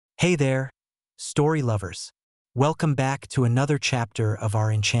Hey there, story lovers. Welcome back to another chapter of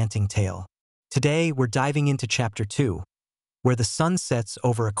our enchanting tale. Today, we're diving into Chapter 2, where the sun sets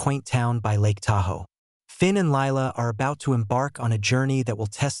over a quaint town by Lake Tahoe. Finn and Lila are about to embark on a journey that will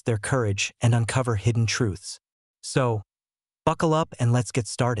test their courage and uncover hidden truths. So, buckle up and let's get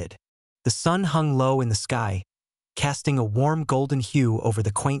started. The sun hung low in the sky, casting a warm golden hue over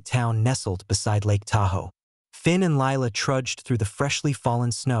the quaint town nestled beside Lake Tahoe. Finn and Lila trudged through the freshly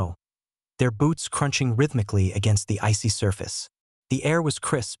fallen snow, their boots crunching rhythmically against the icy surface. The air was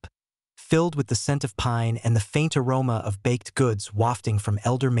crisp, filled with the scent of pine and the faint aroma of baked goods wafting from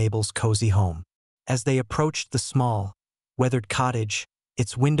Elder Mabel's cozy home. As they approached the small, weathered cottage,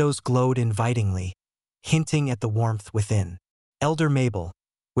 its windows glowed invitingly, hinting at the warmth within. Elder Mabel,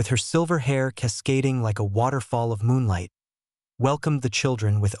 with her silver hair cascading like a waterfall of moonlight, welcomed the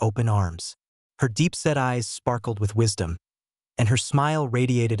children with open arms. Her deep-set eyes sparkled with wisdom, and her smile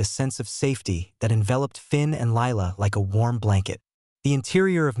radiated a sense of safety that enveloped Finn and Lila like a warm blanket. The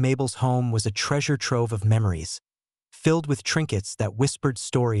interior of Mabel's home was a treasure trove of memories, filled with trinkets that whispered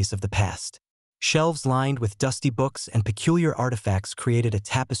stories of the past. Shelves lined with dusty books and peculiar artifacts created a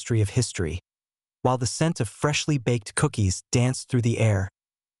tapestry of history, while the scent of freshly baked cookies danced through the air,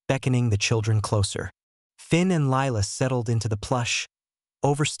 beckoning the children closer. Finn and Lila settled into the plush,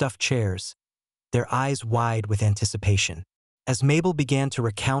 overstuffed chairs, their eyes wide with anticipation. As Mabel began to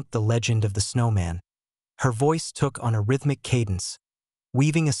recount the legend of the Snowman, her voice took on a rhythmic cadence,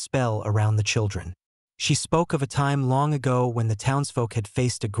 weaving a spell around the children. She spoke of a time long ago when the townsfolk had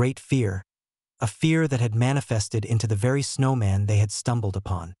faced a great fear, a fear that had manifested into the very snowman they had stumbled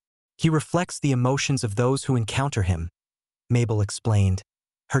upon. He reflects the emotions of those who encounter him, Mabel explained,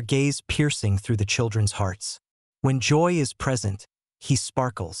 her gaze piercing through the children's hearts. When joy is present, he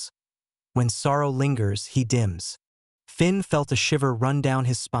sparkles. When sorrow lingers, he dims. Finn felt a shiver run down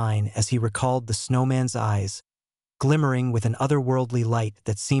his spine as he recalled the snowman's eyes, glimmering with an otherworldly light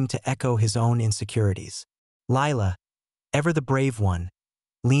that seemed to echo his own insecurities. Lila, ever the brave one,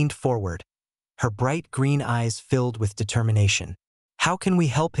 leaned forward, her bright green eyes filled with determination. "How can we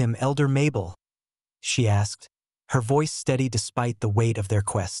help him, Elder Mabel?" she asked, her voice steady despite the weight of their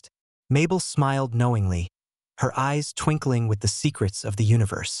quest. Mabel smiled knowingly, her eyes twinkling with the secrets of the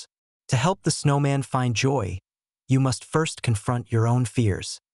universe. To help the snowman find joy, you must first confront your own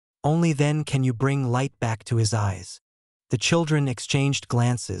fears. Only then can you bring light back to his eyes. The children exchanged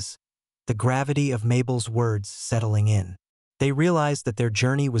glances, the gravity of Mabel's words settling in. They realized that their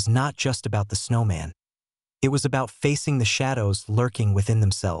journey was not just about the snowman. It was about facing the shadows lurking within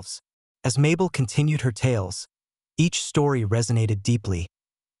themselves. As Mabel continued her tales, each story resonated deeply,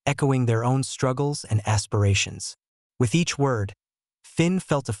 echoing their own struggles and aspirations. With each word, Finn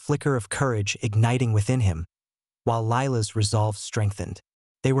felt a flicker of courage igniting within him, while Lila's resolve strengthened.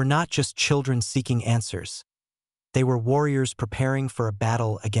 They were not just children seeking answers. They were warriors preparing for a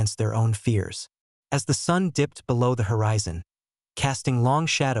battle against their own fears. As the sun dipped below the horizon, casting long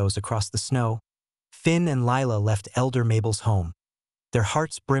shadows across the snow, Finn and Lila left Elder Mabel's home, their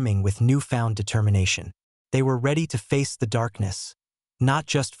hearts brimming with newfound determination. They were ready to face the darkness, not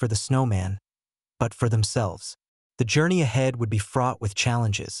just for the snowman, but for themselves. The journey ahead would be fraught with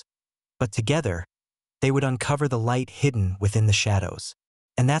challenges, but together, they would uncover the light hidden within the shadows.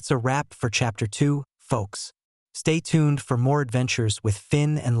 And that's a wrap for Chapter 2, folks. Stay tuned for more adventures with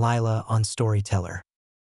Finn and Lila on Storyteller.